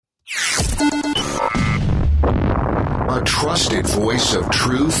a trusted voice of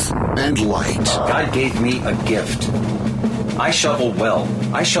truth and light. God gave me a gift. I shovel well.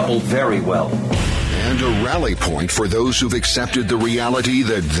 I shovel very well. And a rally point for those who've accepted the reality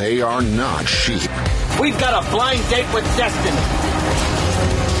that they are not sheep. We've got a blind date with destiny.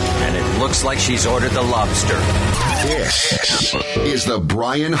 And it looks like she's ordered the lobster. This is the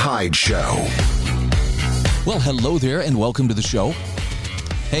Bryan Hyde Show. Well, hello there, and welcome to the show.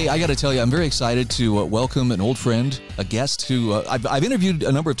 Hey, I got to tell you, I'm very excited to welcome an old friend, a guest who I've interviewed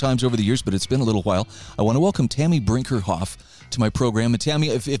a number of times over the years, but it's been a little while. I want to welcome Tammy Brinkerhoff to my program. And Tammy,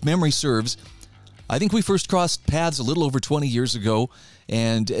 if memory serves, I think we first crossed paths a little over 20 years ago,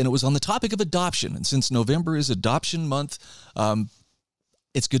 and it was on the topic of adoption. And since November is Adoption Month,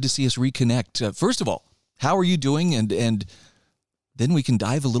 it's good to see us reconnect. First of all, how are you doing? And then we can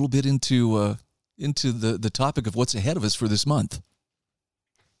dive a little bit into the topic of what's ahead of us for this month.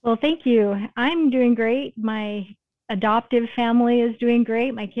 Well, thank you. I'm doing great. My adoptive family is doing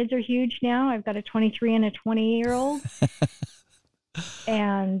great. My kids are huge now. I've got a 23 and a 20-year-old.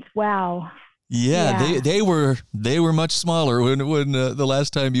 And wow. Yeah. They were much smaller when the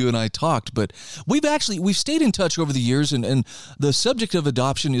last time you and I talked, but we've stayed in touch over the years, and the subject of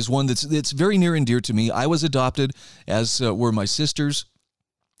adoption is one that's very near and dear to me. I was adopted, as were my sisters.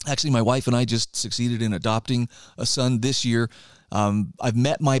 Actually, my wife and I just succeeded in adopting a son this year. I've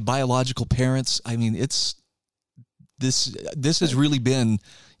met my biological parents. I mean, this has really been,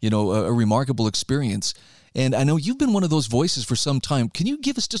 a remarkable experience. And I know you've been one of those voices for some time. Can you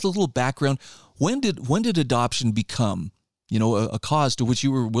give us just a little background? When did adoption become, a cause to which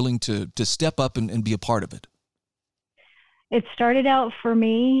you were willing to step up and be a part of it? It started out for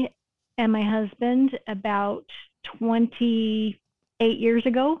me and my husband about 28 years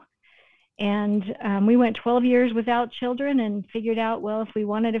ago. And we went 12 years without children and figured out, well, if we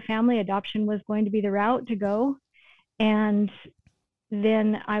wanted a family, adoption was going to be the route to go. And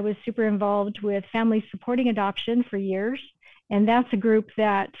then I was super involved with Family Supporting Adoption for years. And that's a group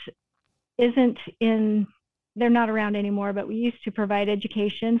that they're not around anymore, but we used to provide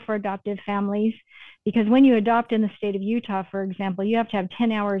education for adoptive families. Because when you adopt in the state of Utah, for example, you have to have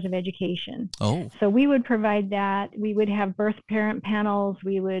 10 hours of education. Oh. So we would provide that. We would have birth parent panels.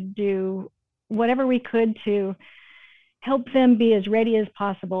 We would do whatever we could to help them be as ready as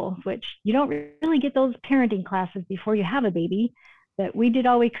possible, which you don't really get those parenting classes before you have a baby. But we did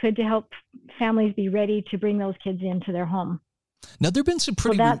all we could to help families be ready to bring those kids into their home. Now, there have been some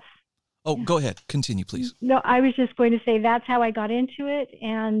pretty... go ahead. Continue, please. No, I was just going to say that's how I got into it.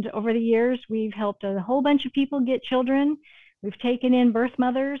 And over the years, we've helped a whole bunch of people get children. We've taken in birth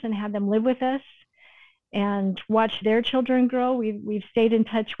mothers and had them live with us and watch their children grow. We've stayed in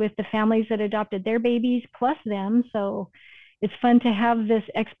touch with the families that adopted their babies plus them. So it's fun to have this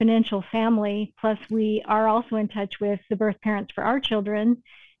exponential family. Plus, we are also in touch with the birth parents for our children.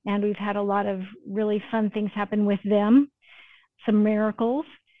 And we've had a lot of really fun things happen with them, some miracles.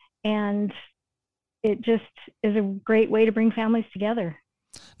 And it just is a great way to bring families together.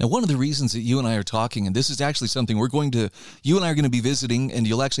 Now, one of the reasons that you and I are talking, and this is actually something you and I are going to be visiting, and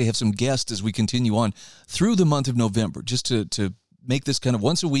you'll actually have some guests as we continue on through the month of November, just to make this kind of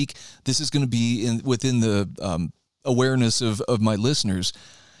once a week. This is going to be within the awareness of my listeners.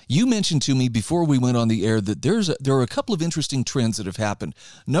 You mentioned to me before we went on the air that there are a couple of interesting trends that have happened.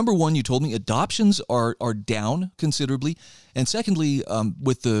 Number one, you told me adoptions are down considerably. And secondly,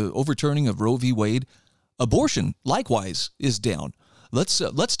 with the overturning of Roe v. Wade, abortion likewise is down. Let's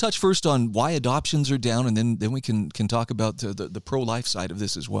touch first on why adoptions are down, and then we can talk about the pro-life side of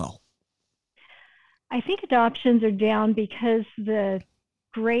this as well. I think adoptions are down because the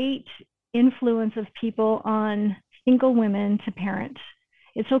great influence of people on single women to parent.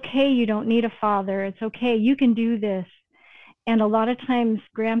 It's okay, you don't need a father. It's okay, you can do this. And a lot of times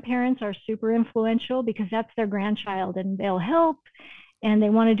grandparents are super influential because that's their grandchild and they'll help and they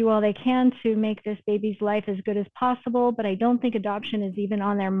want to do all they can to make this baby's life as good as possible. But I don't think adoption is even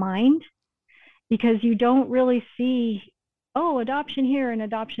on their mind because you don't really see, adoption here and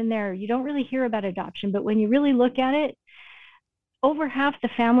adoption there. You don't really hear about adoption. But when you really look at it, over half the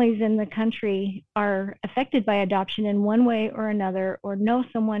families in the country are affected by adoption in one way or another, or know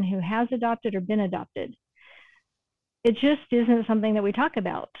someone who has adopted or been adopted. It just isn't something that we talk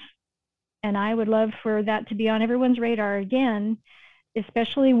about. And I would love for that to be on everyone's radar again,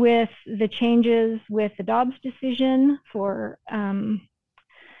 especially with the changes with the Dobbs decision for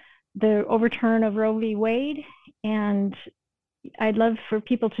the overturn of Roe v. Wade. And I'd love for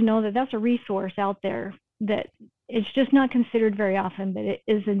people to know that that's a resource out there that it's just not considered very often, but it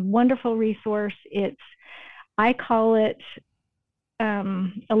is a wonderful resource. I call it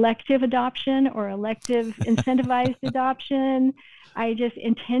elective adoption or elective incentivized adoption. I just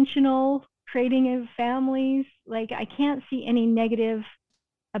intentional creating of families. Like, I can't see any negative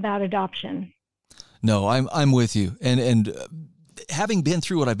about adoption. No, I'm with you. And having been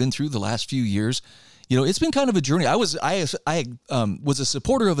through what I've been through the last few years, it's been kind of a journey. I was a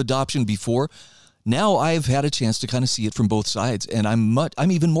supporter of adoption before. Now I've had a chance to kind of see it from both sides, and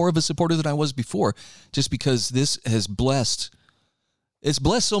I'm even more of a supporter than I was before, just because this has blessed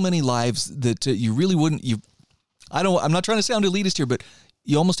so many lives that you really wouldn't. I'm not trying to sound elitist here, but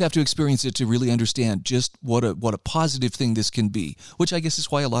you almost have to experience it to really understand just what a positive thing this can be. Which I guess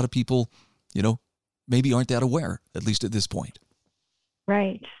is why a lot of people, maybe aren't that aware, at least at this point.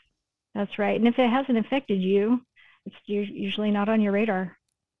 Right. That's right. And if it hasn't affected you, it's usually not on your radar.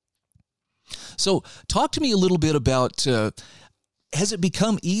 So talk to me a little bit about, has it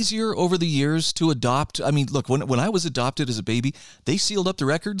become easier over the years to adopt? I mean, look, when I was adopted as a baby, they sealed up the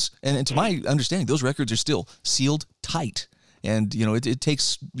records. And to my understanding, those records are still sealed tight. And, it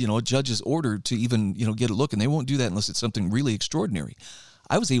takes, a judge's order to even, get a look. And they won't do that unless it's something really extraordinary.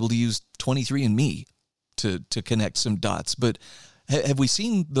 I was able to use 23andMe to connect some dots. But have we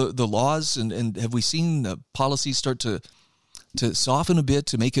seen the laws and have we seen the policies start to soften a bit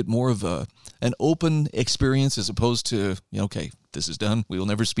to make it more of an open experience as opposed to, okay, this is done, we will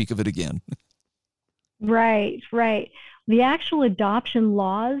never speak of it again? Right. The actual adoption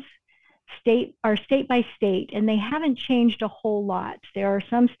laws are state by state, and they haven't changed a whole lot. There are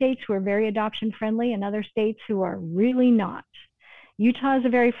some states who are very adoption friendly and other states who are really not. Utah is a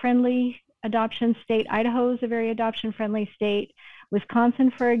very friendly adoption state. Idaho is a very adoption friendly state.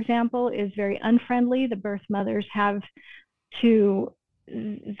 Wisconsin, for example, is very unfriendly. The birth mothers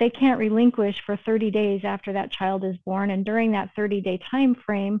they can't relinquish for 30 days after that child is born. And during that 30-day time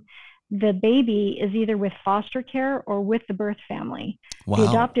frame, the baby is either with foster care or with the birth family. Wow. The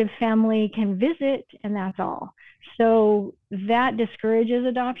adoptive family can visit, and that's all. So that discourages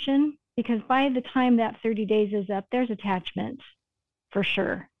adoption, because by the time that 30 days is up, there's attachment for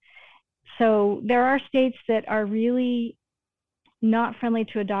sure. So there are states that are really not friendly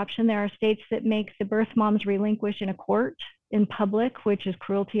to adoption. There are states that make the birth moms relinquish in a court in public, which is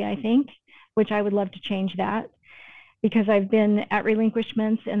cruelty, I think, which I would love to change that, because I've been at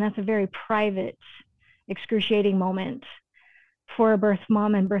relinquishments, and that's a very private, excruciating moment for a birth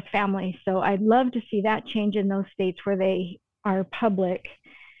mom and birth family. So I'd love to see that change in those states where they are public.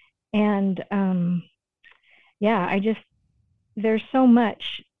 And there's so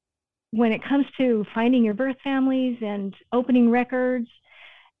much when it comes to finding your birth families and opening records.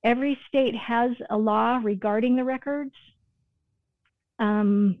 Every state has a law regarding the records.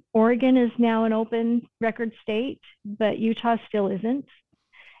 Oregon is now an open record state, but Utah still isn't.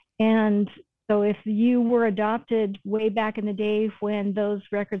 And so if you were adopted way back in the day when those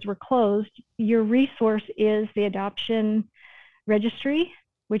records were closed, your resource is the adoption registry,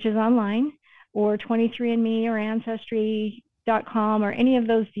 which is online, or 23andMe or Ancestry.com or any of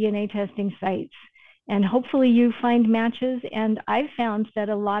those DNA testing sites. And hopefully you find matches. And I've found that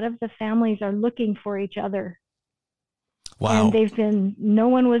a lot of the families are looking for each other. Wow. And no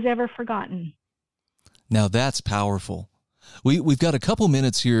one was ever forgotten. Now that's powerful. We've got a couple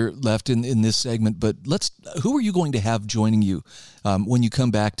minutes here left in this segment, but who are you going to have joining you when you come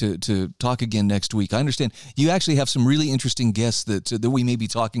back to talk again next week? I understand you actually have some really interesting guests that we may be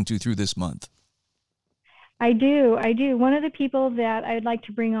talking to through this month. I do. One of the people that I'd like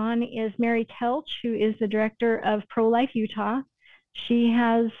to bring on is Mary Kelch, who is the director of Pro-Life Utah. She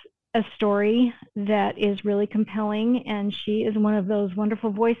has a story that is really compelling, and she is one of those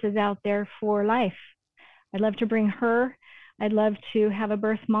wonderful voices out there for life. I'd love to bring her. I'd love to have a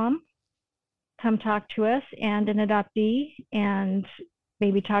birth mom come talk to us, and an adoptee, and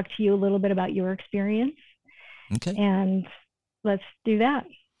maybe talk to you a little bit about your experience. Okay. And let's do that.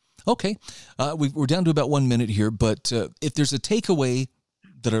 Okay. We're down to about 1 minute here, but if there's a takeaway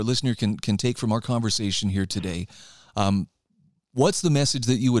that our listener can take from our conversation here today, what's the message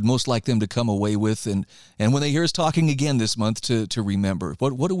that you would most like them to come away with, and when they hear us talking again this month to remember?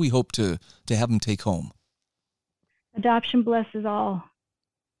 What do we hope to have them take home? Adoption blesses all.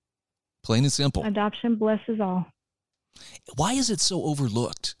 Plain and simple. Adoption blesses all. Why is it so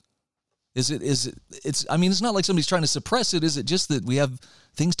overlooked? I mean, it's not like somebody's trying to suppress it. Is it just that we have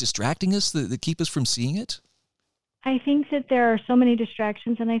things distracting us that keep us from seeing it? I think that there are so many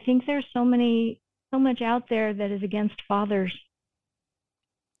distractions, and I think there's so much out there that is against fathers.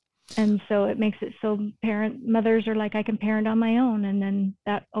 And so it makes it so mothers are like, I can parent on my own, and then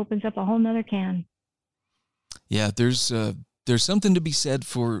that opens up a whole nother can. Yeah, there's something to be said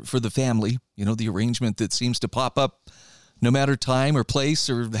for the family, the arrangement that seems to pop up no matter time or place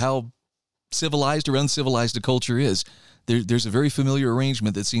or how civilized or uncivilized a culture is, there's a very familiar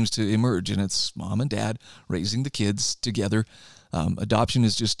arrangement that seems to emerge, and it's mom and dad raising the kids together. Adoption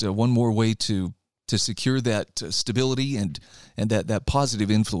is just one more way to secure that stability and that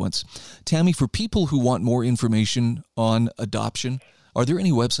positive influence. Tammy, for people who want more information on adoption, are there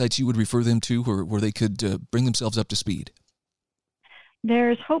any websites you would refer them to where they could bring themselves up to speed?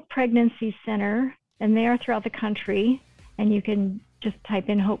 There's Hope Pregnancy Center, and they are throughout the country, and you can just type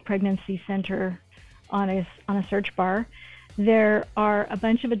in Hope Pregnancy Center on a search bar. There are a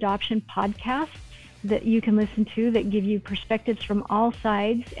bunch of adoption podcasts that you can listen to that give you perspectives from all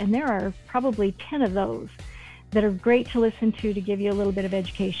sides, and there are probably 10 of those that are great to listen to give you a little bit of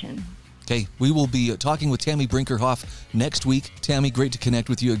education. Okay, we will be talking with Tammy Brinkerhoff next week. Tammy, great to connect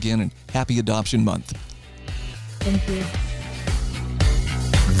with you again, and happy Adoption Month. Thank you.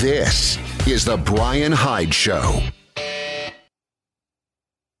 This is the Bryan Hyde Show.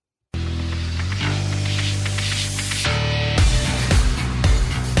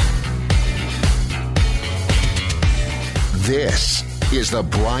 This is the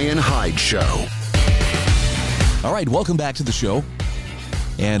Bryan Hyde Show. All right, welcome back to the show.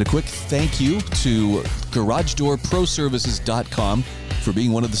 And a quick thank you to GarageDoorProServices.com for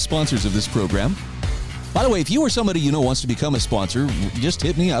being one of the sponsors of this program. By the way, if you or somebody you know wants to become a sponsor, just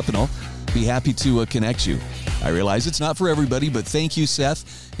hit me up and I'll be happy to connect you. I realize it's not for everybody, but thank you,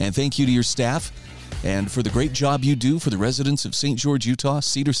 Seth, and thank you to your staff and for the great job you do for the residents of St. George, Utah,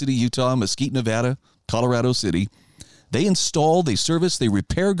 Cedar City, Utah, Mesquite, Nevada, Colorado City. They install, they service, they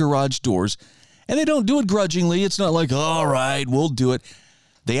repair garage doors, and they don't do it grudgingly. It's not like, all right, we'll do it.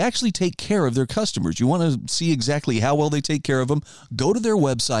 They actually take care of their customers. You want to see exactly how well they take care of them? Go to their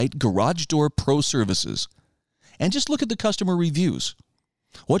website, Garage Door Pro Services, and just look at the customer reviews.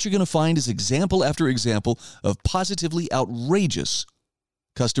 What you're going to find is example after example of positively outrageous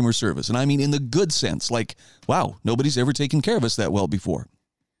customer service. And I mean in the good sense, like, wow, nobody's ever taken care of us that well before.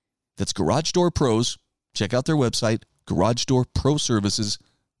 That's Garage Door Pros. Check out their website,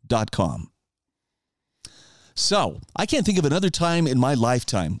 GarageDoorProServices.com. So, I can't think of another time in my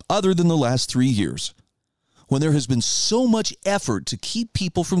lifetime, other than the last 3 years, when there has been so much effort to keep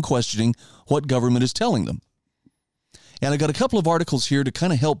people from questioning what government is telling them. And I got a couple of articles here to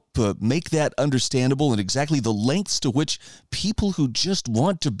kind of help make that understandable and exactly the lengths to which people who just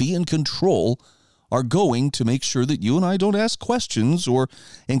want to be in control are going to make sure that you and I don't ask questions or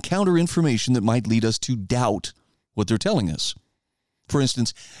encounter information that might lead us to doubt what they're telling us. For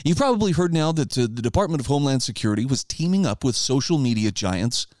instance, you've probably heard now that the Department of Homeland Security was teaming up with social media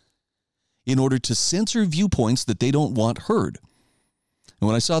giants in order to censor viewpoints that they don't want heard. And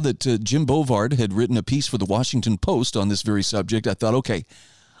when I saw that Jim Bovard had written a piece for the Washington Post on this very subject, I thought, okay,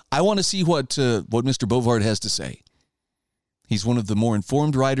 I want to see what Mr. Bovard has to say. He's one of the more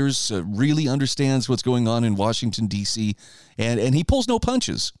informed writers, really understands what's going on in Washington, D.C., and he pulls no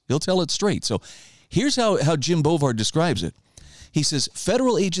punches. He'll tell it straight. So here's how Jim Bovard describes it. He says,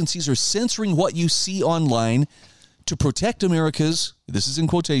 federal agencies are censoring what you see online to protect America's, this is in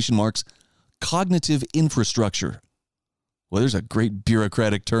quotation marks, cognitive infrastructure. Well, there's a great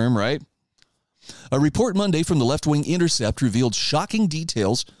bureaucratic term, right? A report Monday from the left-wing Intercept revealed shocking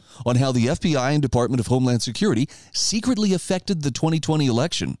details on how the FBI and Department of Homeland Security secretly affected the 2020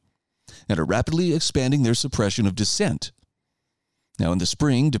 election and are rapidly expanding their suppression of dissent. Now, in the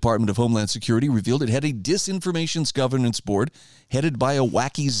spring, Department of Homeland Security revealed it had a disinformation governance board headed by a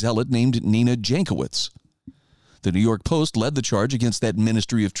wacky zealot named Nina Jankowicz. The New York Post led the charge against that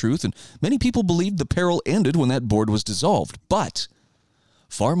Ministry of Truth, and many people believed the peril ended when that board was dissolved. But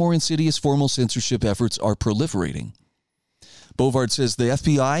far more insidious formal censorship efforts are proliferating. Bovard says the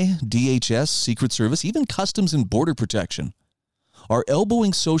FBI, DHS, Secret Service, even Customs and Border Protection are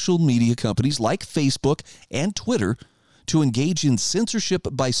elbowing social media companies like Facebook and Twitter to engage in censorship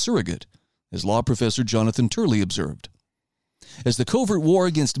by surrogate, as law professor Jonathan Turley observed. As the covert war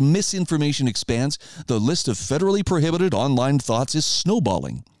against misinformation expands, the list of federally prohibited online thoughts is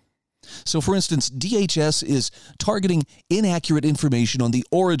snowballing. So, for instance, DHS is targeting inaccurate information on the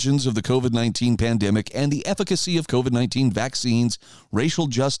origins of the COVID-19 pandemic and the efficacy of COVID-19 vaccines, racial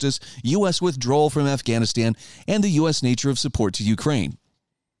justice, U.S. withdrawal from Afghanistan, and the U.S. nature of support to Ukraine.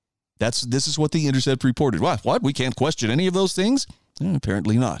 This is what the Intercept reported. What? We can't question any of those things?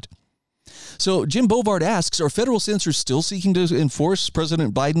 Apparently not. So Jim Bovard asks, are federal censors still seeking to enforce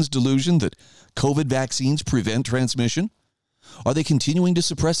President Biden's delusion that COVID vaccines prevent transmission? Are they continuing to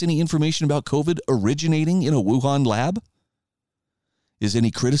suppress any information about COVID originating in a Wuhan lab? Is any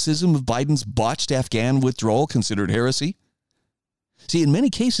criticism of Biden's botched Afghan withdrawal considered heresy? See, in many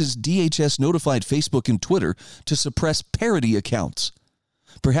cases, DHS notified Facebook and Twitter to suppress parody accounts,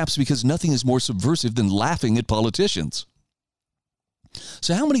 perhaps because nothing is more subversive than laughing at politicians.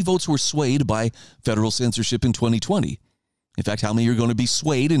 So how many votes were swayed by federal censorship in 2020? In fact, how many are going to be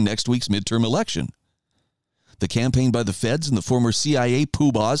swayed in next week's midterm election? The campaign by the feds and the former CIA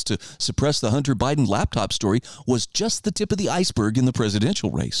poobahs to suppress the Hunter Biden laptop story was just the tip of the iceberg in the presidential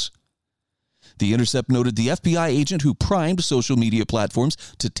race. The Intercept noted the FBI agent who primed social media platforms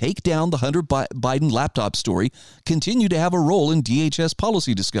to take down the Hunter Biden laptop story continued to have a role in DHS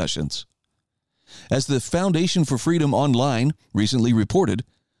policy discussions. As the Foundation for Freedom Online recently reported,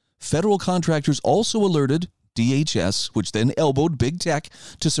 federal contractors also alerted DHS, which then elbowed big tech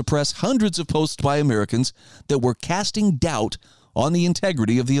to suppress hundreds of posts by Americans that were casting doubt on the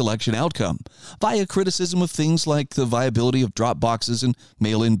integrity of the election outcome via criticism of things like the viability of drop boxes and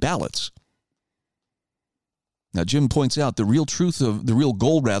mail-in ballots. Now, Jim points out the real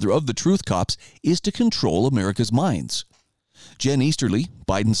goal of the truth cops is to control America's minds. Jen Easterly,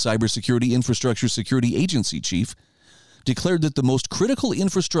 Biden's Cybersecurity Infrastructure Security Agency chief, declared that the most critical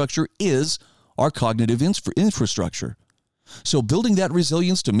infrastructure is our cognitive infrastructure. So building that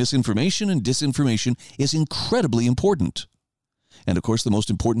resilience to misinformation and disinformation is incredibly important. And of course, the most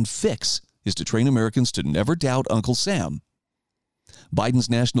important fix is to train Americans to never doubt Uncle Sam. Biden's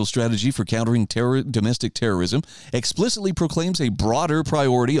national strategy for countering domestic terrorism explicitly proclaims a broader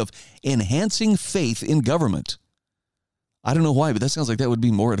priority of enhancing faith in government. I don't know why, but that sounds like that would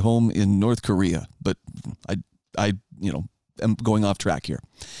be more at home in North Korea. But I am going off track here.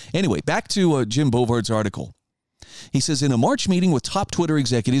 Anyway, back to Jim Bovard's article. He says, in a March meeting with top Twitter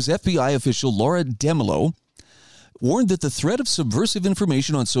executives, FBI official Laura Demelo warned that the threat of subversive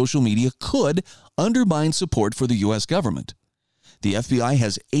information on social media could undermine support for the U.S. government. The FBI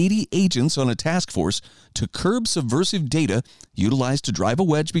has 80 agents on a task force to curb subversive data utilized to drive a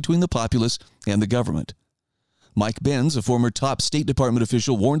wedge between the populace and the government. Mike Benz, a former top State Department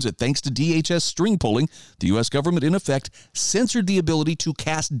official, warns that thanks to DHS string pulling, the U.S. government, in effect, censored the ability to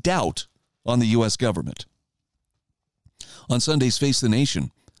cast doubt on the U.S. government. On Sunday's Face the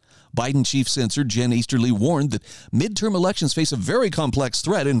Nation, Biden chief censor Jen Easterly warned that midterm elections face a very complex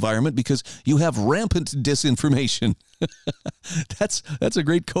threat environment because you have rampant disinformation. That's a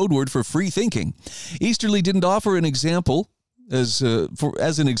great code word for free thinking. Easterly didn't offer an example. As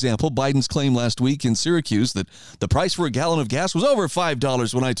an example, Biden's claim last week in Syracuse that the price for a gallon of gas was over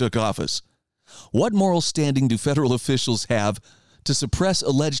 $5 when I took office. What moral standing do federal officials have to suppress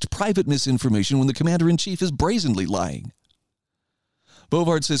alleged private misinformation when the commander-in-chief is brazenly lying?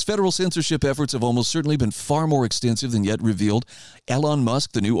 Bovard says federal censorship efforts have almost certainly been far more extensive than yet revealed. Elon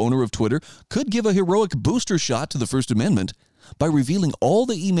Musk, the new owner of Twitter, could give a heroic booster shot to the First Amendment by revealing all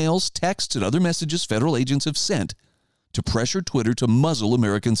the emails, texts, and other messages federal agents have sent to pressure Twitter to muzzle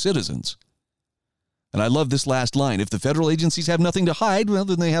American citizens. And I love this last line. If the federal agencies have nothing to hide, well,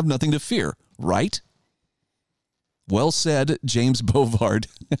 then they have nothing to fear, right? Well said, James Bovard.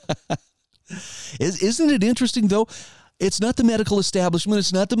 Isn't it interesting, though? It's not the medical establishment.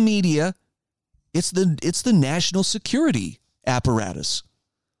 It's not the media. It's the national security apparatus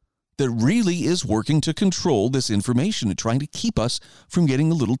that really is working to control this information and trying to keep us from getting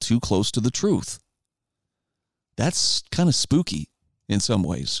a little too close to the truth. That's kind of spooky in some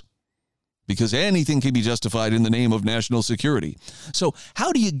ways, because anything can be justified in the name of national security. So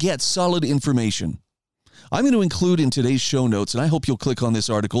how do you get solid information? I'm going to include in today's show notes, and I hope you'll click on this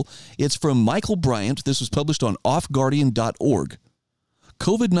article. It's from Michael Bryant. This was published on offguardian.org.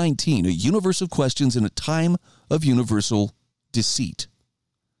 COVID-19, a universe of questions in a time of universal deceit.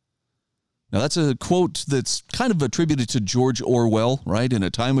 Now, that's a quote that's kind of attributed to George Orwell, right? In a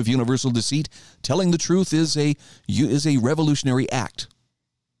time of universal deceit, telling the truth is a revolutionary act.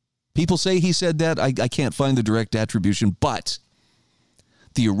 People say he said that. I can't find the direct attribution, but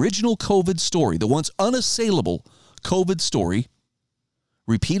the original COVID story, the once unassailable COVID story,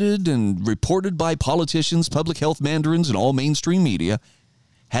 repeated and reported by politicians, public health mandarins, and all mainstream media,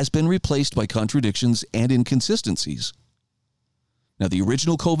 has been replaced by contradictions and inconsistencies. Now, the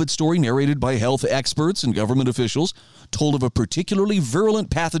original COVID story, narrated by health experts and government officials, told of a particularly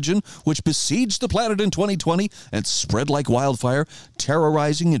virulent pathogen which besieged the planet in 2020 and spread like wildfire,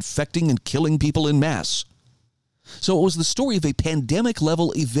 terrorizing, infecting, and killing people en masse. So it was the story of a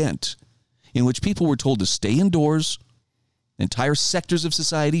pandemic-level event in which people were told to stay indoors, entire sectors of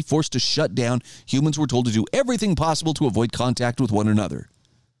society forced to shut down, humans were told to do everything possible to avoid contact with one another.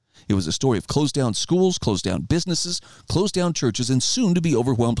 It was a story of closed down schools, closed down businesses, closed down churches, and soon to be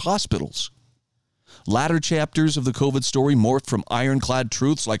overwhelmed hospitals. Latter chapters of the COVID story morphed from ironclad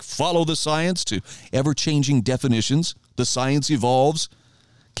truths like follow the science to ever-changing definitions. The science evolves.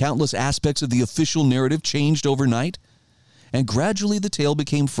 Countless aspects of the official narrative changed overnight. And gradually the tale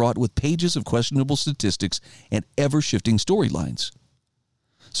became fraught with pages of questionable statistics and ever-shifting storylines.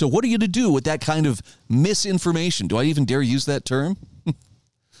 So what are you to do with that kind of misinformation? Do I even dare use that term? Well,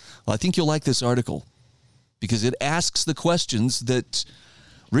 I think you'll like this article because it asks the questions that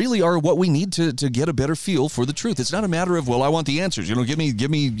really are what we need to get a better feel for the truth. It's not a matter of, well, I want the answers. Give me,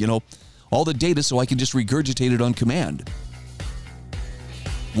 all the data so I can just regurgitate it on command.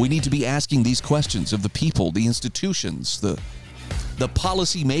 We need to be asking these questions of the people, the institutions, the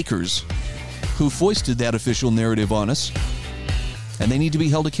policy makers who foisted that official narrative on us, and they need to be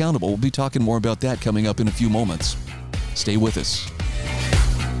held accountable. We'll be talking more about that coming up in a few moments. Stay with us.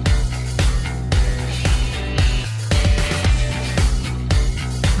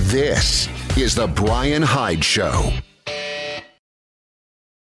 This is the Bryan Hyde Show.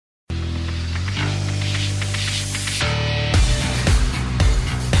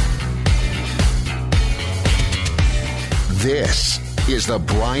 This is the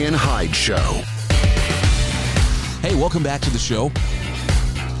Bryan Hyde Show. Hey, welcome back to the show.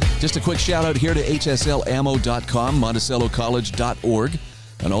 Just a quick shout out here to hslammo.com, monticellocollege.org,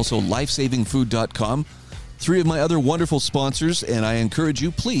 and also lifesavingfood.com. 3 of my other wonderful sponsors, and I encourage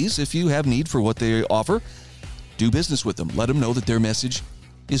you, please, if you have need for what they offer, do business with them. Let them know that their message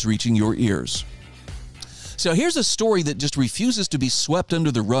is reaching your ears. So here's a story that just refuses to be swept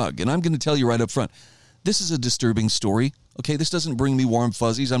under the rug, and I'm going to tell you right up front, this is a disturbing story. Okay, this doesn't bring me warm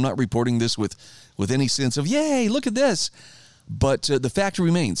fuzzies. I'm not reporting this with any sense of, yay, look at this. But the fact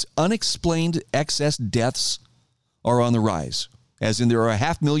remains, unexplained excess deaths are on the rise, as in there are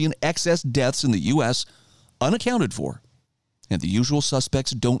 500,000 excess deaths in the U.S., unaccounted for, and the usual suspects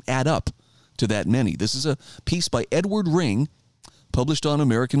don't add up to that many. This is a piece by Edward Ring, published on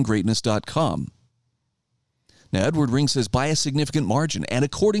AmericanGreatness.com. Now, Edward Ring says, by a significant margin, and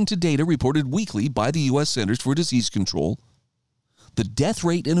according to data reported weekly by the U.S. Centers for Disease Control, the death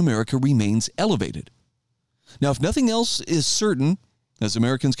rate in America remains elevated. Now, if nothing else is certain, as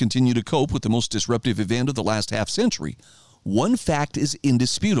Americans continue to cope with the most disruptive event of the last half century, one fact is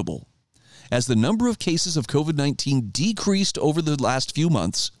indisputable. As the number of cases of COVID-19 decreased over the last few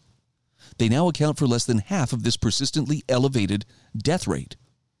months, they now account for less than half of this persistently elevated death rate.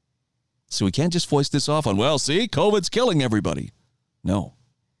 So we can't just foist this off on, well, see, COVID's killing everybody. No.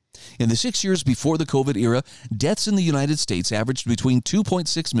 In the 6 years before the COVID era, deaths in the United States averaged between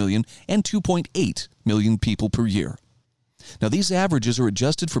 2.6 million and 2.8 million people per year. Now, these averages are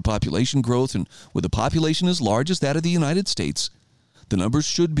adjusted for population growth, and with a population as large as that of the United States, the numbers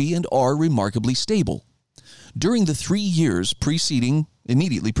should be and are remarkably stable. During the 3 years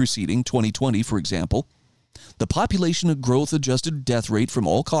immediately preceding 2020, for example, the population growth adjusted death rate from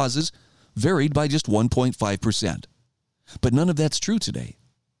all causes varied by just 1.5%. But none of that's true today.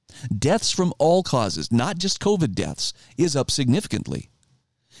 Deaths from all causes, not just COVID deaths, is up significantly.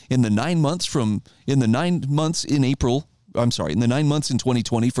 In the 9 months in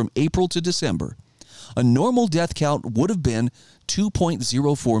 2020 from April to December, a normal death count would have been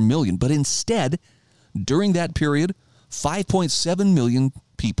 2.04 million, but instead, during that period, 5.7 million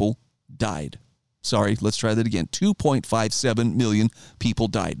people died. Sorry, let's try that again. 2.57 million people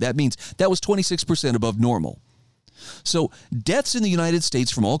died. That means that was 26% above normal. So deaths in the United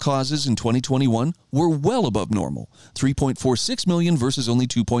States from all causes in 2021 were well above normal. 3.46 million versus only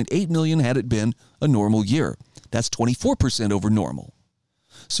 2.8 million had it been a normal year. That's 24% over normal.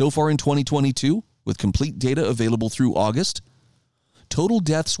 So far in 2022, with complete data available through August, total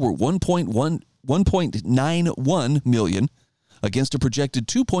deaths were 1.91 million against a projected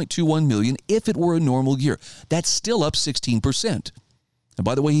 2.21 million if it were a normal year. That's still up 16%. And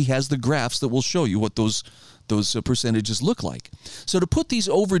by the way, he has the graphs that will show you what those percentages look like. So to put these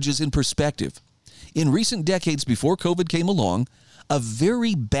overages in perspective, in recent decades before COVID came along, a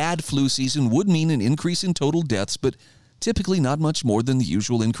very bad flu season would mean an increase in total deaths, but typically not much more than the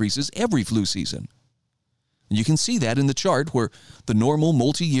usual increases every flu season. And you can see that in the chart where the normal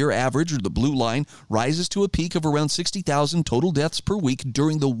multi-year average, or the blue line, rises to a peak of around 60,000 total deaths per week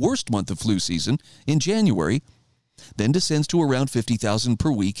during the worst month of flu season in January, then descends to around 50,000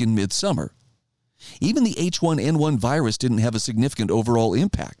 per week in midsummer. Even the H1N1 virus didn't have a significant overall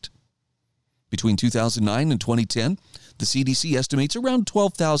impact. Between 2009 and 2010, the CDC estimates around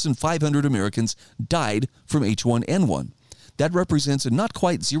 12,500 Americans died from H1N1. That represents a not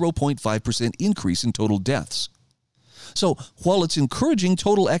quite 0.5% increase in total deaths. So while it's encouraging,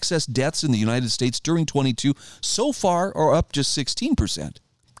 total excess deaths in the United States during 22 so far are up just 16%.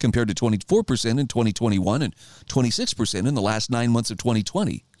 compared to 24% in 2021 and 26% in the last 9 months of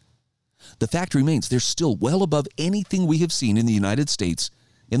 2020. The fact remains they're still well above anything we have seen in the United States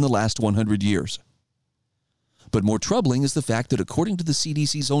in the last 100 years. But more troubling is the fact that according to the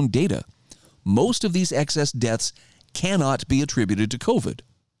CDC's own data, most of these excess deaths cannot be attributed to COVID.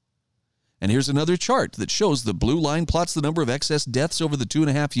 And here's another chart that shows the blue line plots the number of excess deaths over the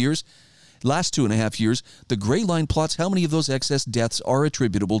last 2.5 years. The gray line plots how many of those excess deaths are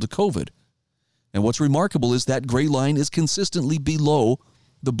attributable to COVID. And what's remarkable is that gray line is consistently below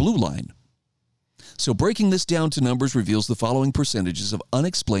the blue line. So breaking this down to numbers reveals the following percentages of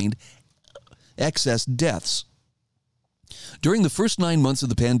unexplained excess deaths. During the first 9 months of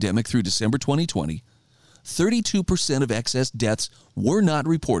the pandemic through December 2020, 32% of excess deaths were not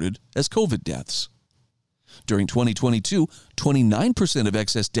reported as COVID deaths. During 2022, 29% of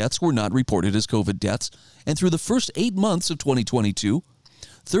excess deaths were not reported as COVID deaths, and through the first 8 months of 2022,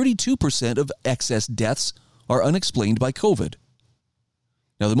 32% of excess deaths are unexplained by COVID.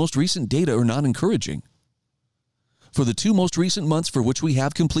 Now, the most recent data are not encouraging. For the 2 most recent months for which we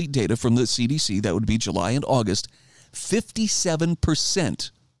have complete data from the CDC, that would be July and August,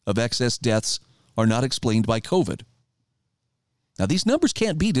 57% of excess deaths are not explained by COVID. Now, these numbers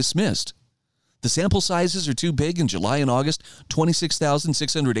can't be dismissed. The sample sizes are too big. In July and August,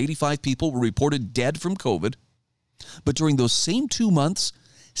 26,685 people were reported dead from COVID. But during those same 2 months,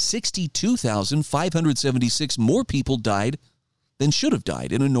 62,576 more people died than should have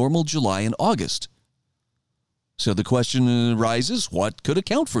died in a normal July and August. So the question arises, what could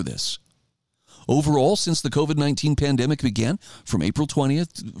account for this? Overall, since the COVID-19 pandemic began from April of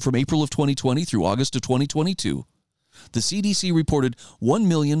 2020 through August of 2022, the CDC reported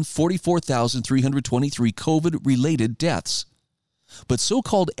 1,044,323 COVID-related deaths. But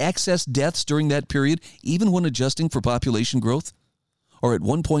so-called excess deaths during that period, even when adjusting for population growth, are at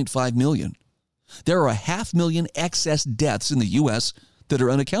 1.5 million. There are 500,000 excess deaths in the U.S. that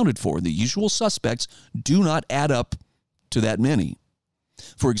are unaccounted for. The usual suspects do not add up to that many.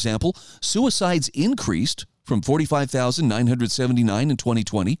 For example, suicides increased from 45,979 in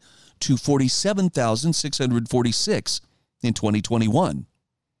 2020 to 47,646 in 2021.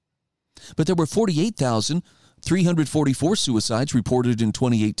 But there were 48,344 suicides reported in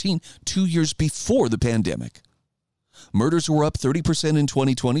 2018, 2 years before the pandemic. Murders were up 30% in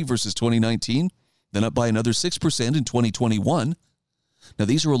 2020 versus 2019, then up by another 6% in 2021. Now,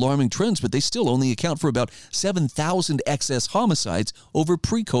 these are alarming trends, but they still only account for about 7,000 excess homicides over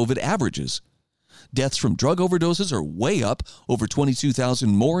pre-COVID averages. Deaths from drug overdoses are way up, over 22,000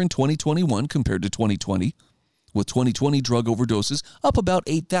 more in 2021 compared to 2020, with 2020 drug overdoses up about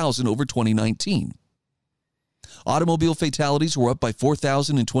 8,000 over 2019. Automobile fatalities were up by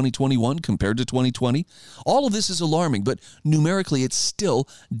 4,000 in 2021 compared to 2020. All of this is alarming, but numerically it still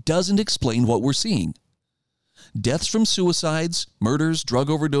doesn't explain what we're seeing. Deaths from suicides, murders, drug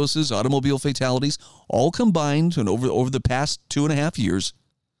overdoses, automobile fatalities, all combined and over the past 2.5 years,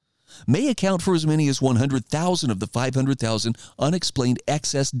 may account for as many as 100,000 of the 500,000 unexplained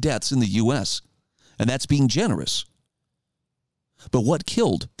excess deaths in the U.S., and that's being generous. But what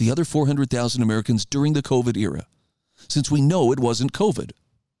killed the other 400,000 Americans during the COVID era, since we know it wasn't COVID?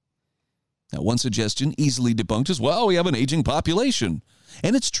 Now, one suggestion easily debunked is, well, we have an aging population.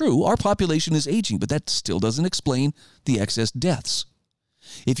 And it's true, our population is aging, but that still doesn't explain the excess deaths.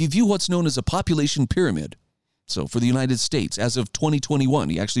 If you view what's known as a population pyramid, so for the United States, as of 2021,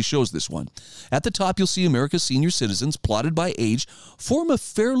 he actually shows this one. At the top, you'll see America's senior citizens, plotted by age, form a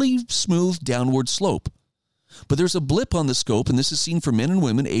fairly smooth downward slope. But there's a blip on the scope, and this is seen for men and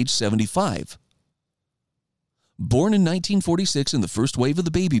women aged 75. Born in 1946 in the first wave of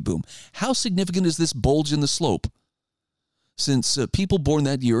the baby boom, how significant is this bulge in the slope? Since people born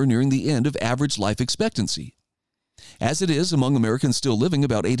that year are nearing the end of average life expectancy. As it is, among Americans still living,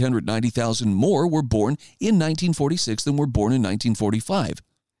 about 890,000 more were born in 1946 than were born in 1945.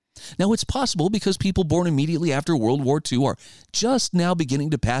 Now, it's possible because people born immediately after World War II are just now beginning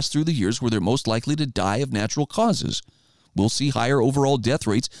to pass through the years where they're most likely to die of natural causes. We'll see higher overall death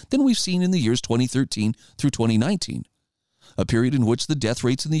rates than we've seen in the years 2013 through 2019, a period in which the death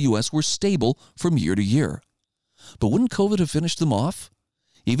rates in the U.S. were stable from year to year. But wouldn't COVID have finished them off,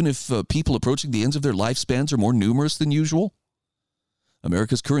 even if people approaching the ends of their lifespans are more numerous than usual?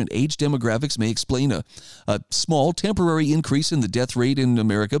 America's current age demographics may explain a small temporary increase in the death rate in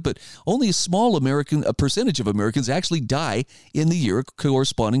America, but only a small percentage of Americans actually die in the year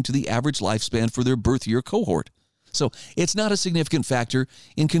corresponding to the average lifespan for their birth year cohort. So it's not a significant factor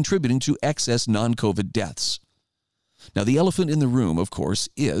in contributing to excess non-COVID deaths. Now, the elephant in the room, of course,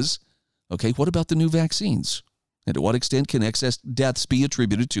 is, okay, what about the new vaccines? And to what extent can excess deaths be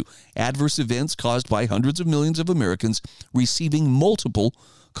attributed to adverse events caused by hundreds of millions of Americans receiving multiple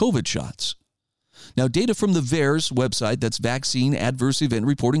COVID shots? Now, data from the VAERS website, that's Vaccine Adverse Event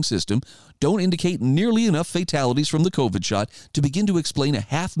Reporting System, don't indicate nearly enough fatalities from the COVID shot to begin to explain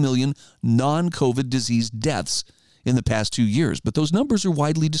 500,000 non-COVID disease deaths in the past 2 years, but those numbers are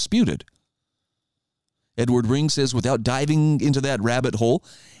widely disputed. Edward Ring says, without diving into that rabbit hole,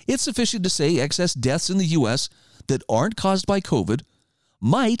 it's sufficient to say excess deaths in the U.S. that aren't caused by COVID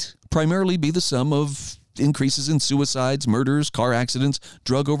might primarily be the sum of increases in suicides, murders, car accidents,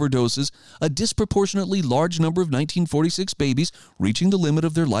 drug overdoses, a disproportionately large number of 1946 babies reaching the limit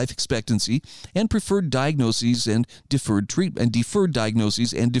of their life expectancy, and deferred diagnoses and deferred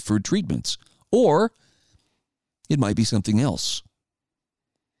treatments. Or it might be something else.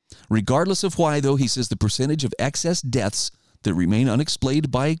 Regardless of why, though, he says the percentage of excess deaths that remain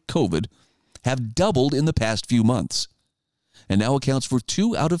unexplained by COVID have doubled in the past few months, and now accounts for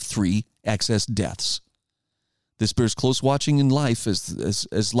 2 out of 3 excess deaths. This bears close watching in life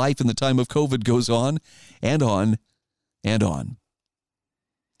as life in the time of COVID goes on and on and on.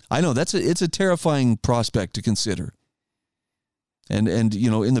 I know it's a terrifying prospect to consider. And you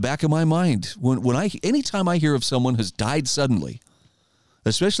know, in the back of my mind, anytime I hear of someone has died suddenly,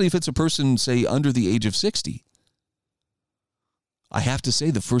 especially if it's a person, say, under the age of 60, I have to say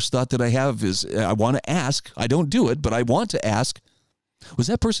the first thought that I have is I want to ask. I don't do it, but I want to ask, was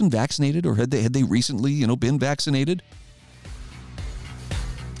that person vaccinated, or had they recently, been vaccinated?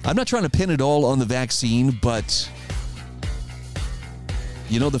 I'm not trying to pin it all on the vaccine, but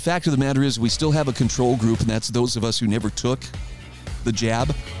the fact of the matter is we still have a control group, and that's those of us who never took the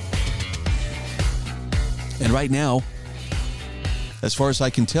jab. And right now, as far as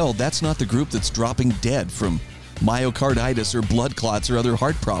I can tell, that's not the group that's dropping dead from myocarditis or blood clots or other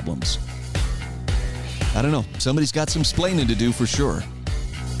heart problems. I don't know. Somebody's got some splaining to do for sure.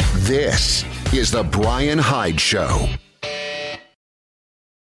 This is the Bryan Hyde Show.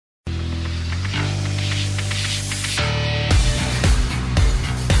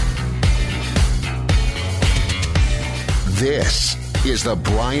 This is the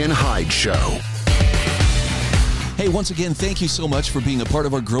Bryan Hyde Show. Hey, once again, thank you so much for being a part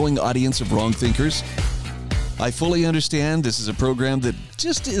of our growing audience of wrong thinkers. I fully understand this is a program that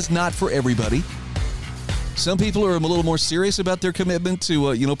just is not for everybody. Some people are a little more serious about their commitment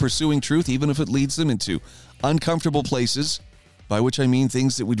to, pursuing truth, even if it leads them into uncomfortable places, by which I mean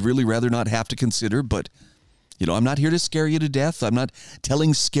things that we'd really rather not have to consider. But, I'm not here to scare you to death. I'm not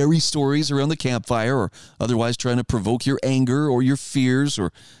telling scary stories around the campfire or otherwise trying to provoke your anger or your fears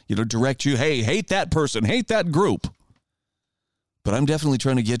or, direct you, hey, hate that person, hate that group. But I'm definitely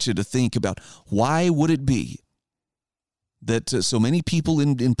trying to get you to think about why would it be that so many people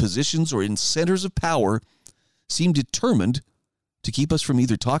in positions or in centers of power seem determined to keep us from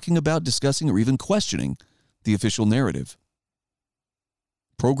either talking about, discussing, or even questioning the official narrative.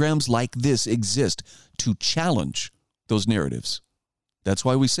 Programs like this exist to challenge those narratives. That's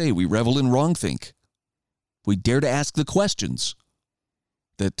why we say we revel in wrongthink. We dare to ask the questions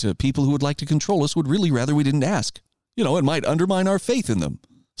that people who would like to control us would really rather we didn't ask. It might undermine our faith in them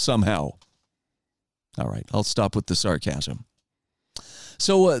somehow. All right, I'll stop with the sarcasm.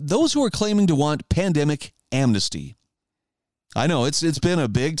 So those who are claiming to want pandemic amnesty. I know it's been a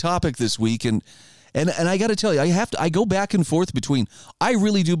big topic this week, and I got to tell you, I go back and forth between, I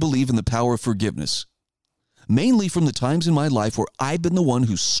really do believe in the power of forgiveness, mainly from the times in my life where I've been the one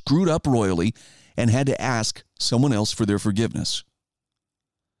who screwed up royally and had to ask someone else for their forgiveness.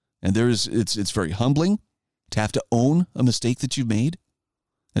 And it's very humbling to have to own a mistake that you've made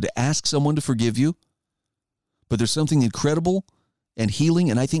and to ask someone to forgive you. But there's something incredible and healing,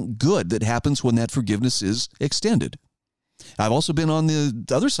 and I think good, that happens when that forgiveness is extended. I've also been on the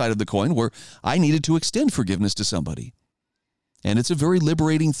other side of the coin where I needed to extend forgiveness to somebody. And it's a very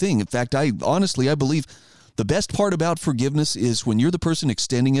liberating thing. In fact, I believe the best part about forgiveness is when you're the person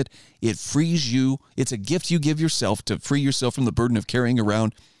extending it, it frees you. It's a gift you give yourself to free yourself from the burden of carrying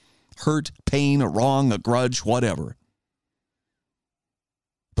around hurt, pain, a wrong, a grudge, whatever.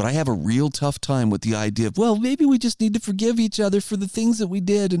 But I have a real tough time with the idea of, well, maybe we just need to forgive each other for the things that we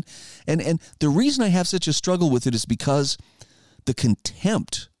did. And the reason I have such a struggle with it is because the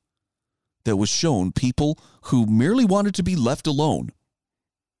contempt that was shown people who merely wanted to be left alone.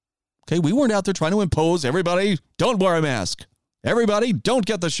 Okay, we weren't out there trying to impose, everybody, don't wear a mask. Everybody, don't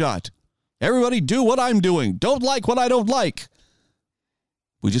get the shot. Everybody, do what I'm doing. Don't like what I don't like.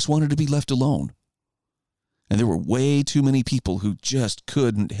 We just wanted to be left alone. And there were way too many people who just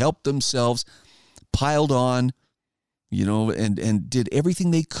couldn't help themselves, piled on, and did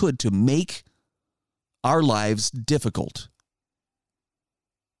everything they could to make our lives difficult.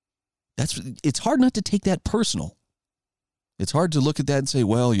 It's hard not to take that personal. It's hard to look at that and say,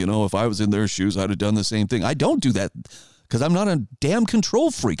 well, if I was in their shoes, I'd have done the same thing. I don't do that because I'm not a damn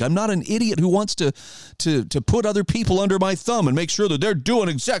control freak. I'm not an idiot who wants to put other people under my thumb and make sure that they're doing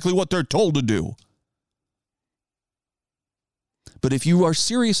exactly what they're told to do. But if you are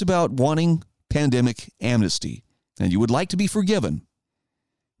serious about wanting pandemic amnesty and you would like to be forgiven,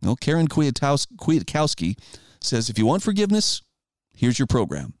 Karen Kwiatkowski says, if you want forgiveness, here's your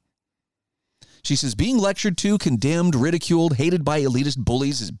program. She says, being lectured to, condemned, ridiculed, hated by elitist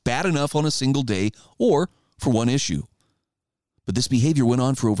bullies is bad enough on a single day or for one issue. But this behavior went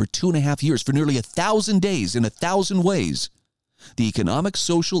on for over 2.5 years, for nearly 1,000 days in 1,000 ways. The economic,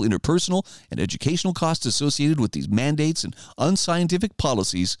 social, interpersonal, and educational costs associated with these mandates and unscientific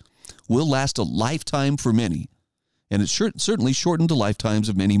policies will last a lifetime for many, and it certainly shortened the lifetimes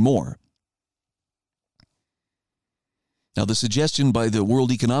of many more. Now, the suggestion by the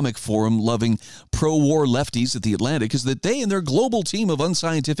World Economic Forum loving pro-war lefties at the Atlantic is that they and their global team of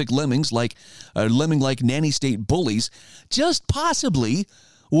unscientific lemming-like nanny state bullies just possibly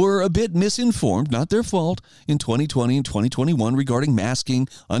were a bit misinformed, not their fault, in 2020 and 2021 regarding masking,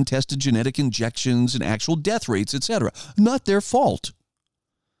 untested genetic injections, and actual death rates, etc. Not their fault.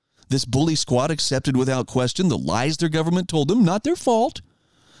 This bully squad accepted without question the lies their government told them, not their fault.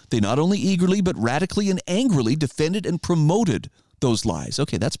 They not only eagerly but radically and angrily defended and promoted those lies.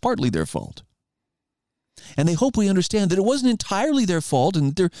 Okay, that's partly their fault. And they hope we understand that it wasn't entirely their fault,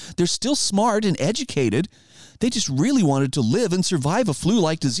 and they're still smart and educated. They just really wanted to live and survive a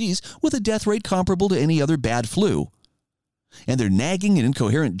flu-like disease with a death rate comparable to any other bad flu. And their nagging and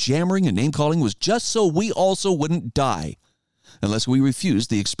incoherent jammering and name-calling was just so we also wouldn't die, unless we refused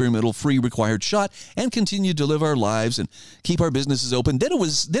the experimental free required shot and continued to live our lives and keep our businesses open.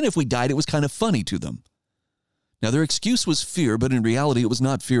 Then if we died, it was kind of funny to them. Now, their excuse was fear, but in reality, it was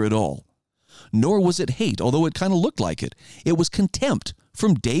not fear at all. Nor was it hate, although it kind of looked like it. It was contempt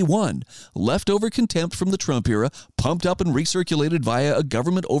from day one. Leftover contempt from the Trump era, pumped up and recirculated via a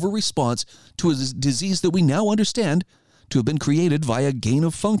government over-response to a disease that we now understand to have been created via gain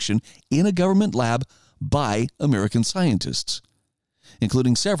of function in a government lab by American scientists,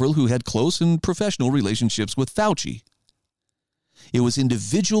 including several who had close and professional relationships with Fauci. It was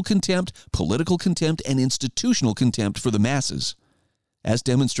individual contempt, political contempt, and institutional contempt for the masses, as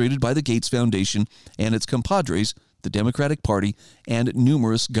demonstrated by the Gates Foundation and its compadres, the Democratic Party, and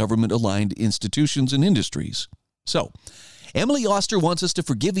numerous government-aligned institutions and industries. So, Emily Oster wants us to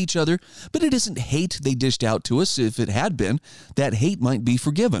forgive each other, but it isn't hate they dished out to us. If it had been, that hate might be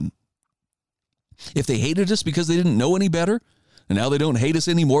forgiven. If they hated us because they didn't know any better, and now they don't hate us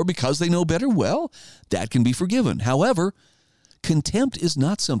anymore because they know better, well, that can be forgiven. However, contempt is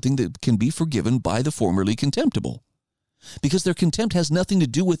not something that can be forgiven by the formerly contemptible, because their contempt has nothing to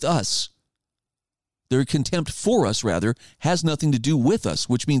do with us. Their contempt for us, rather, has nothing to do with us,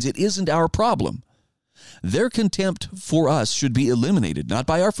 which means it isn't our problem. Their contempt for us should be eliminated, not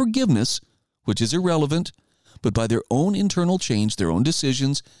by our forgiveness, which is irrelevant, but by their own internal change, their own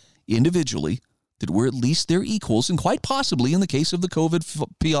decisions, individually, that we're at least their equals, and quite possibly, in the case of the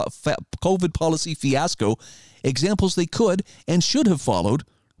COVID policy fiasco, examples they could and should have followed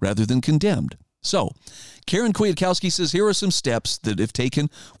rather than condemned. So, Karen Kwiatkowski says, here are some steps that, if taken,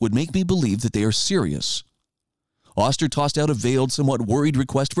 would make me believe that they are serious. Oster tossed out a veiled, somewhat worried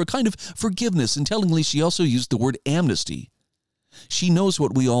request for a kind of forgiveness, and tellingly she also used the word amnesty. She knows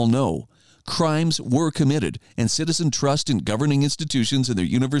what we all know. Crimes were committed, and citizen trust in governing institutions and their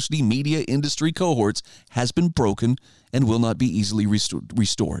university media industry cohorts has been broken and will not be easily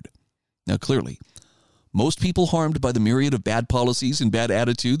restored. Now, clearly, most people harmed by the myriad of bad policies and bad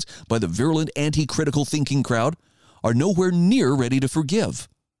attitudes by the virulent anti-critical thinking crowd are nowhere near ready to forgive.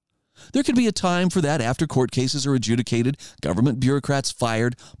 There could be a time for that after court cases are adjudicated, government bureaucrats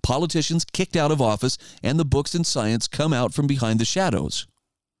fired, politicians kicked out of office, and the books and science come out from behind the shadows.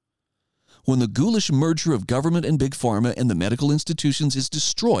 When the ghoulish merger of government and big pharma and the medical institutions is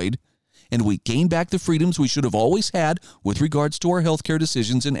destroyed, and we gain back the freedoms we should have always had with regards to our healthcare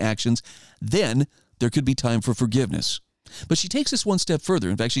decisions and actions, then there could be time for forgiveness. But she takes this one step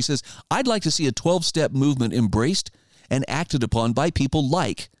further. In fact, she says, I'd like to see a 12-step movement embraced and acted upon by people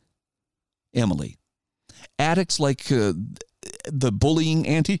like Emily. Addicts like the bullying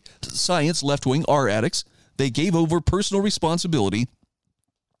anti-science left-wing are addicts. They gave over personal responsibility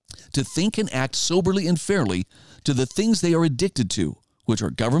to think and act soberly and fairly to the things they are addicted to, which are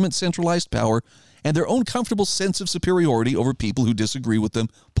government centralized power and their own comfortable sense of superiority over people who disagree with them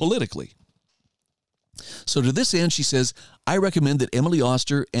politically. So to this end, she says, I recommend that Emily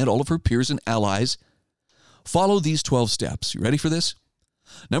Oster and all of her peers and allies Follow these 12 steps. You ready for this?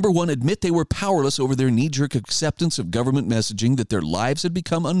 Number 1, admit they were powerless over their knee-jerk acceptance of government messaging that their lives had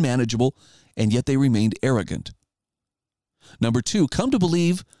become unmanageable, and yet they remained arrogant. Number 2, come to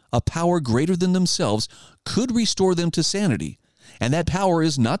believe a power greater than themselves could restore them to sanity, and that power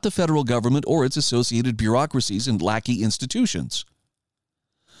is not the federal government or its associated bureaucracies and lackey institutions.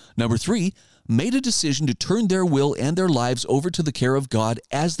 Number 3, made a decision to turn their will and their lives over to the care of God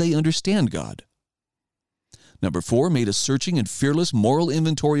as they understand God. Number 4, made a searching and fearless moral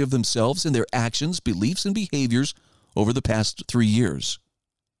inventory of themselves and their actions, beliefs, and behaviors over the past 3 years.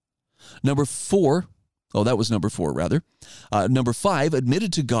 Number 5,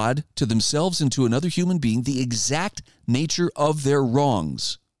 admitted to God, to themselves, and to another human being the exact nature of their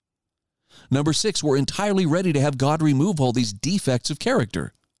wrongs. Number 6, were entirely ready to have God remove all these defects of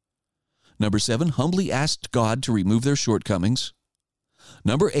character. Number 7, humbly asked God to remove their shortcomings.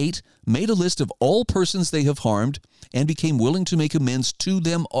 Number 8, made a list of all persons they have harmed and became willing to make amends to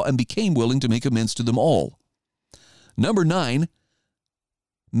them all. Number 9,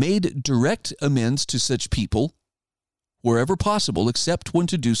 made direct amends to such people wherever possible, except when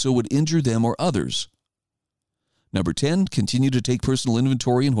to do so would injure them or others. Number 10, continued to take personal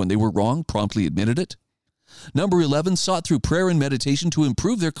inventory, and when they were wrong, promptly admitted it. Number 11, sought through prayer and meditation to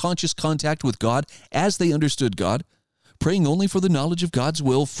improve their conscious contact with God as they understood God, praying only for the knowledge of God's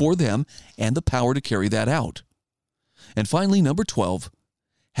will for them and the power to carry that out. And finally, number 12,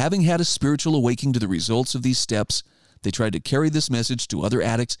 having had a spiritual awakening to the results of these steps, they tried to carry this message to other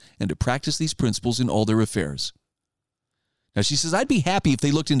addicts and to practice these principles in all their affairs. Now, she says, I'd be happy if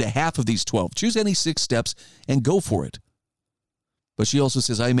they looked into half of these 12. Choose any 6 steps and go for it. But she also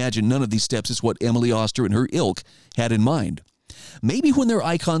says, I imagine none of these steps is what Emily Oster and her ilk had in mind. Maybe when their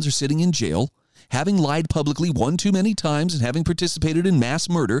icons are sitting in jail, having lied publicly one too many times and having participated in mass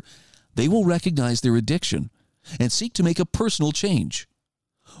murder, they will recognize their addiction and seek to make a personal change.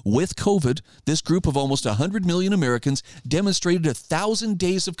 With COVID, this group of almost 100 million Americans demonstrated 1,000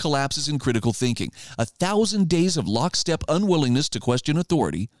 days of collapses in critical thinking, 1,000 days of lockstep unwillingness to question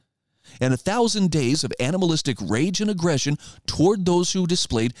authority, and 1,000 days of animalistic rage and aggression toward those who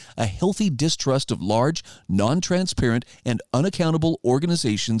displayed a healthy distrust of large, non-transparent, and unaccountable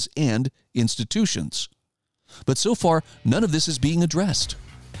organizations and institutions. But so far, none of this is being addressed.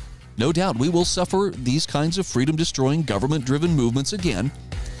 No doubt we will suffer these kinds of freedom-destroying, government-driven movements again,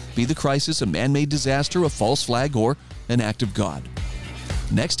 be the crisis a man-made disaster, a false flag, or an act of God.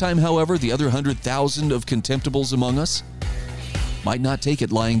 Next time, however, the other 100,000 of contemptibles among us might not take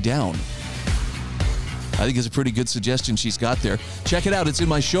it lying down. I think it's a pretty good suggestion she's got there. Check it out. It's in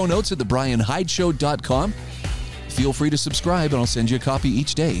my show notes at thebryanhydeshow.com. Feel free to subscribe, and I'll send you a copy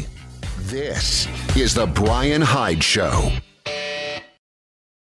each day. This is The Bryan Hyde Show.